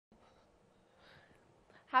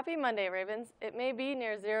Happy Monday, Ravens. It may be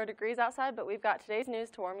near 0 degrees outside, but we've got today's news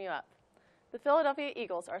to warm you up. The Philadelphia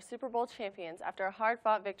Eagles are Super Bowl champions after a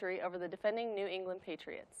hard-fought victory over the defending New England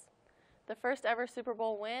Patriots. The first ever Super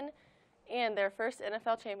Bowl win and their first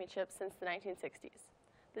NFL championship since the 1960s.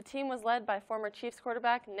 The team was led by former Chiefs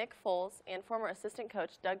quarterback Nick Foles and former assistant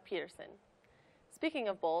coach Doug Peterson. Speaking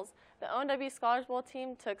of bowls, the ONW Scholars Bowl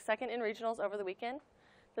team took second in regionals over the weekend.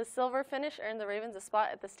 The silver finish earned the Ravens a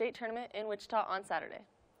spot at the state tournament in Wichita on Saturday.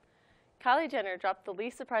 Kylie Jenner dropped the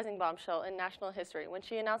least surprising bombshell in national history when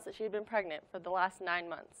she announced that she had been pregnant for the last 9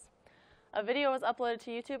 months. A video was uploaded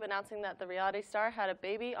to YouTube announcing that the reality star had a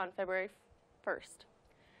baby on February 1st.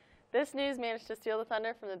 This news managed to steal the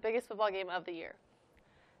thunder from the biggest football game of the year.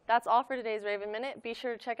 That's all for today's Raven Minute. Be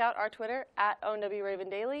sure to check out our Twitter at ONW Raven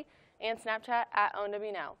Daily and Snapchat at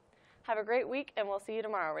ONW Now. Have a great week, and we'll see you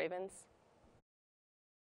tomorrow, Ravens.